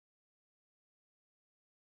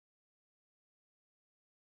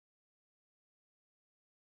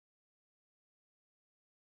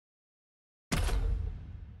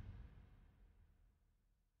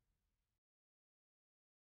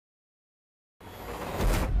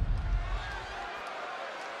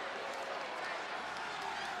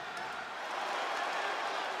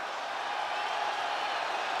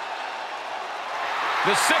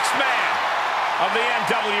the sixth man of the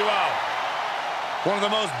NWO. One of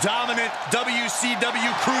the most dominant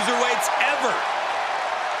WCW cruiserweights ever.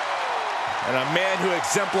 And a man who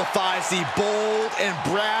exemplifies the bold and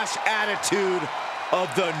brash attitude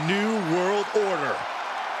of the New World Order.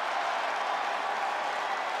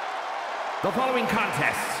 The following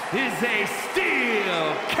contest is a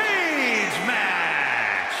steel cage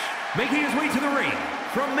match. Making his way to the ring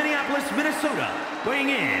from Minneapolis, Minnesota, weighing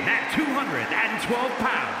in at 212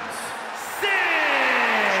 pounds, Syxx!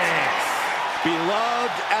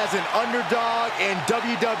 Beloved as an underdog in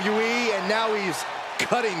WWE, and now he's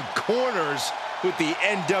cutting corners with the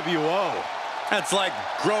NWO. That's like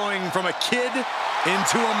growing from a kid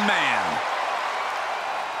into a man.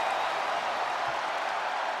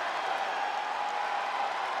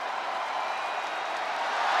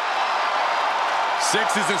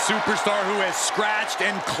 Syxx is a superstar who has scratched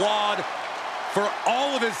and clawed for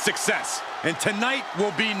all of his success, and tonight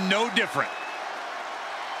will be no different.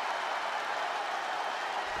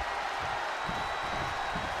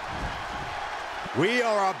 We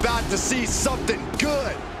are about to see something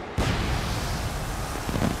good.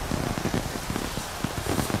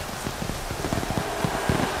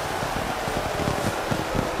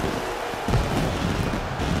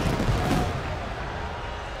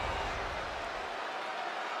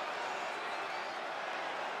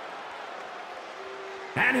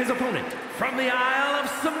 And his opponent from the Isle of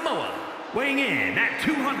Samoa, weighing in at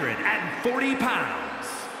 240 pounds,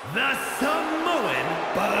 the Samoan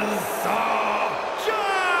Buzzsaw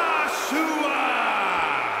Joshua!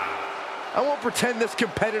 I won't pretend this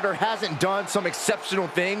competitor hasn't done some exceptional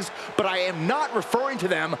things, but I am not referring to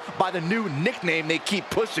them by the new nickname they keep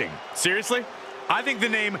pushing. Seriously? I think the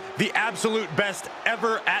name the absolute best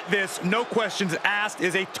ever at this, no questions asked,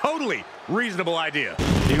 is a totally reasonable idea.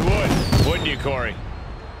 You would, wouldn't you, Corey?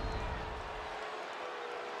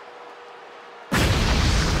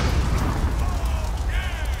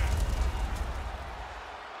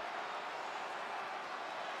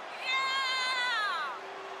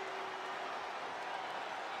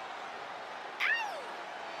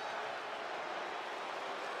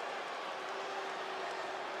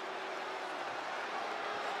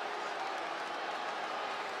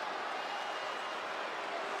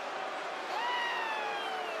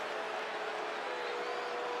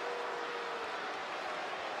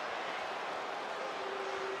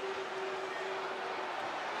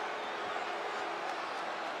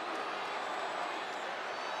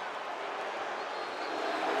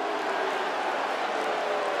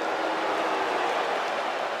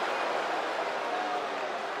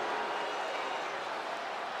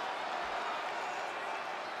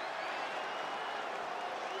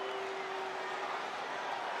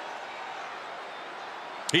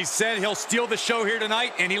 He said he'll steal the show here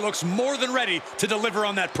tonight, and he looks more than ready to deliver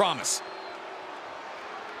on that promise.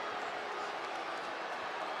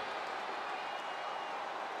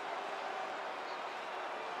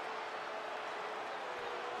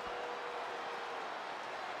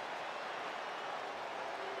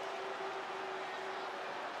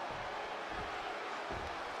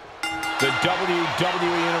 The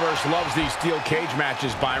WWE Universe loves these steel cage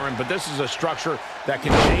matches, Byron, but this is a structure that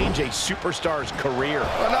can change a superstar's career.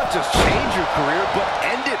 Well, not just change your career, but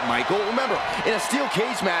end it, Michael. Remember, in a steel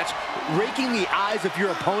cage match, raking the eyes of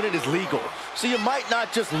your opponent is legal. So you might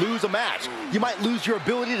not just lose a match. You might lose your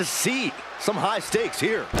ability to see. Some high stakes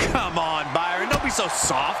here. Come on, Byron. Don't be so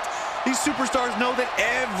soft. These superstars know that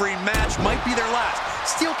every match might be their last,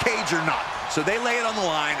 steel cage or not. So they lay it on the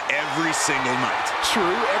line every single night.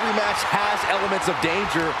 True, every match has elements of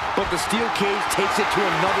danger, but the steel cage takes it to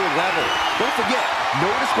another level. Don't forget,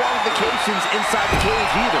 no disqualifications inside the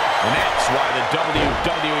cage either. And that's why the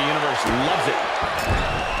WWE Universe loves it.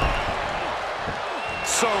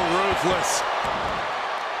 So ruthless.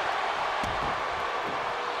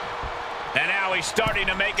 And now he's starting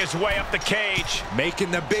to make his way up the cage.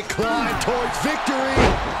 Making the big climb towards victory.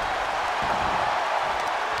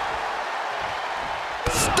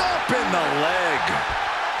 In the leg.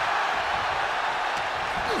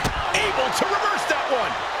 Able to reverse that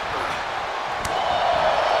one.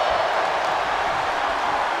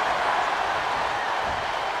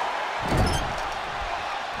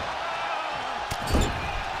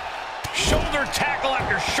 Shoulder tackle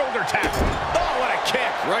after shoulder tackle. Oh, what a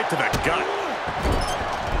kick. Right to the gut.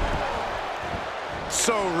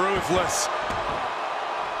 So ruthless.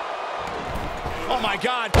 Oh my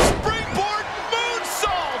God. Springboard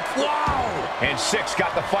moonsault. Wow. And Syxx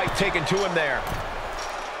got the fight taken to him there.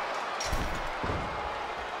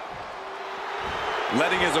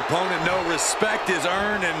 Letting his opponent know respect is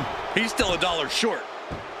earned, and he's still $1 short.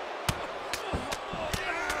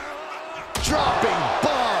 dropping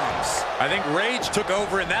bombs. I think rage took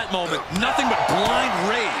over in that moment. Nothing but blind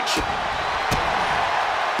rage.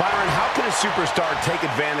 Byron, how can a superstar take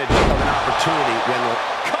advantage of an opportunity when the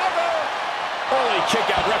cover? Early kick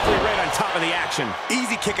out, referee right on top of the action.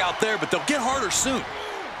 Easy kick out there, but they'll get harder soon.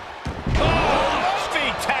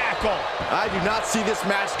 Feet tackle. I do not see this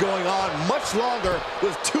match going on much longer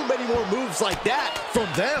with too many more moves like that from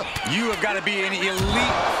them. You have got to be in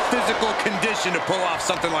elite physical condition to pull off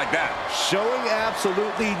something like that. Showing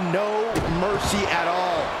absolutely no mercy at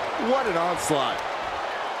all. What an onslaught.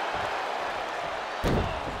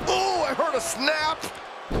 Oh, I heard a snap.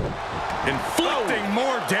 Inflicting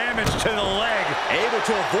more damage to the leg. Able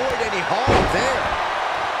to avoid any harm there.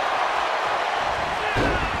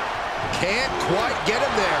 Can't quite get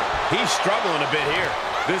him there. He's struggling a bit here.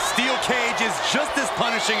 The steel cage is just as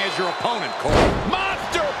punishing as your opponent, Cole.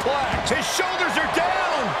 Monsterplex. His shoulders are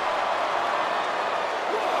down.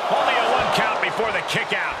 Only a 1 count before the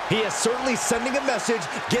kick out. He is certainly sending a message,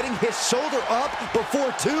 getting his shoulder up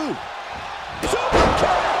before 2. Super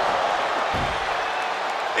kick!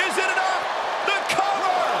 Is it enough? The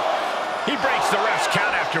cover! He breaks the ref's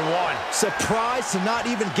count after 1. Surprised to not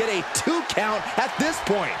even get a 2 count at this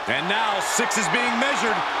point. And now Syxx is being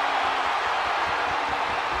measured.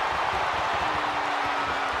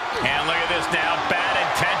 And look at this now. Bad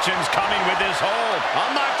intentions coming with this hold.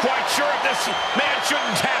 I'm not quite sure if this man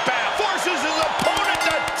shouldn't tap out. Forces his opponent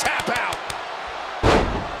to tap out.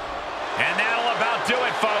 And that'll about do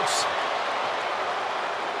it, folks.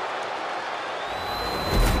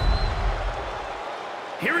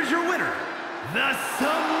 Here is your winner, the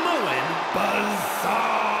Samoan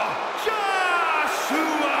Buzzsaw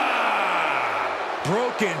Joshua!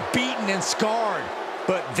 Broken, beaten, and scarred.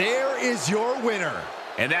 But there is your winner.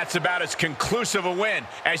 And that's about as conclusive a win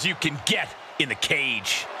as you can get in the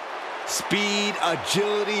cage. Speed,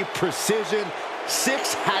 agility, precision.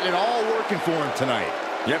 Syxx had it all working for him tonight.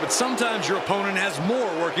 Yeah, but sometimes your opponent has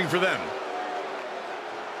more working for them.